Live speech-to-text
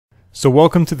So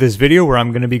welcome to this video where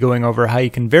I'm going to be going over how you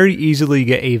can very easily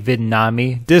get a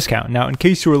Vidnami discount. Now, in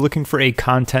case you were looking for a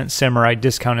Content Samurai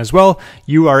discount as well,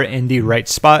 you are in the right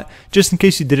spot. Just in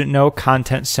case you didn't know,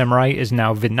 Content Samurai is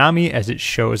now Vidnami as it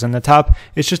shows on the top.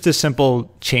 It's just a simple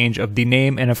change of the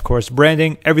name and of course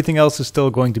branding. Everything else is still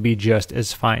going to be just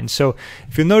as fine. So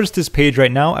if you'll notice this page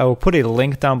right now, I will put a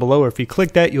link down below, or if you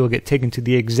click that, you'll get taken to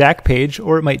the exact page,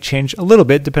 or it might change a little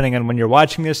bit depending on when you're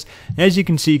watching this. And as you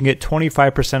can see, you can get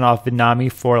 25% off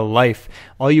Vidnami for life.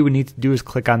 All you would need to do is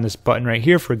click on this button right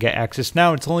here for Get Access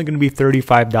Now. It's only going to be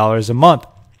 $35 a month.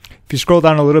 If you scroll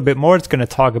down a little bit more, it's going to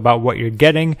talk about what you're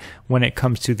getting when it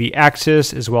comes to the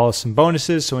access as well as some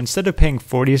bonuses. So instead of paying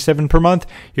 $47 per month,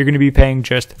 you're going to be paying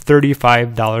just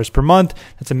 $35 per month.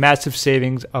 That's a massive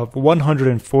savings of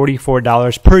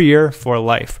 $144 per year for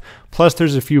life. Plus,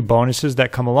 there's a few bonuses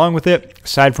that come along with it.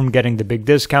 Aside from getting the big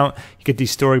discount, you get the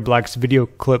Storyblocks video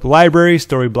clip library,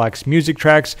 Storyblocks music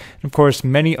tracks, and of course,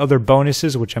 many other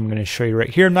bonuses, which I'm going to show you right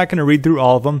here. I'm not going to read through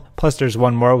all of them. Plus, there's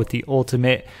one more with the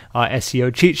ultimate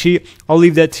SEO cheat sheet. I'll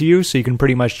leave that to you so you can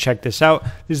pretty much check this out.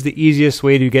 This is the easiest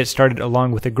way to get started,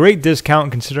 along with a great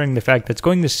discount, considering the fact that it's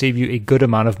going to save you a good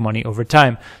amount of money over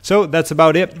time. So that's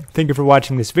about it. Thank you for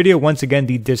watching this video. Once again,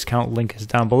 the discount link is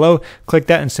down below. Click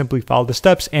that and simply follow the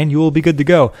steps, and you will be good to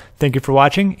go. Thank you for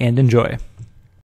watching and enjoy.